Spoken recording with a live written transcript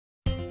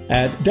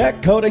At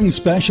Deck Coating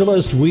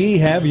Specialist, we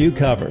have you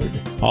covered.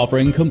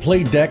 Offering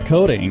complete deck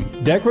coating,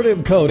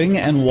 decorative coating,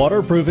 and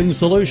waterproofing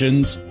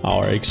solutions,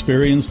 our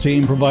experienced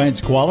team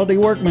provides quality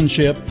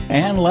workmanship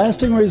and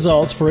lasting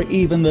results for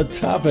even the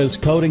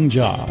toughest coating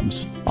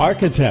jobs.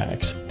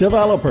 Architects,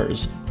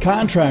 developers,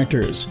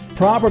 contractors,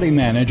 property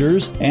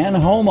managers, and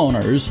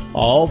homeowners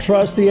all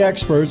trust the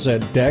experts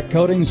at Deck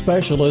Coating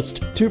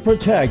Specialist to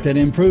protect and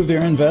improve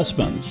their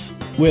investments.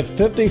 With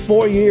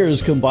 54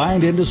 years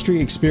combined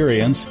industry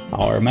experience,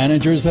 our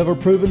managers have a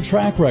proven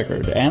track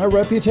record and a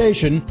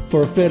reputation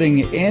for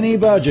fitting any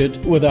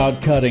budget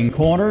without cutting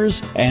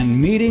corners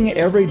and meeting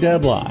every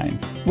deadline.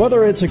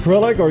 Whether it's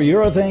acrylic or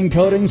urethane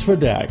coatings for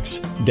decks,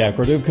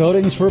 decorative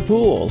coatings for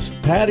pools,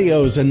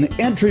 patios and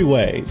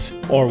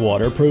entryways, or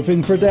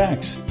waterproofing for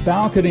decks,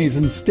 balconies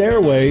and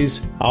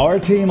stairways, our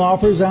team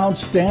offers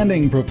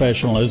outstanding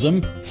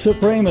professionalism,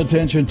 supreme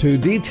attention to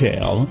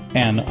detail,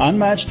 and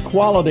unmatched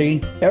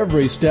quality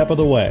every step of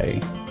the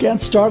way. Get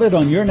started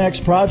on your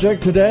next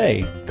project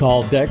today.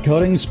 Call Deck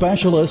Coating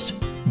Specialist.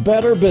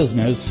 Better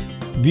business,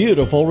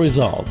 beautiful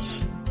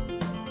results.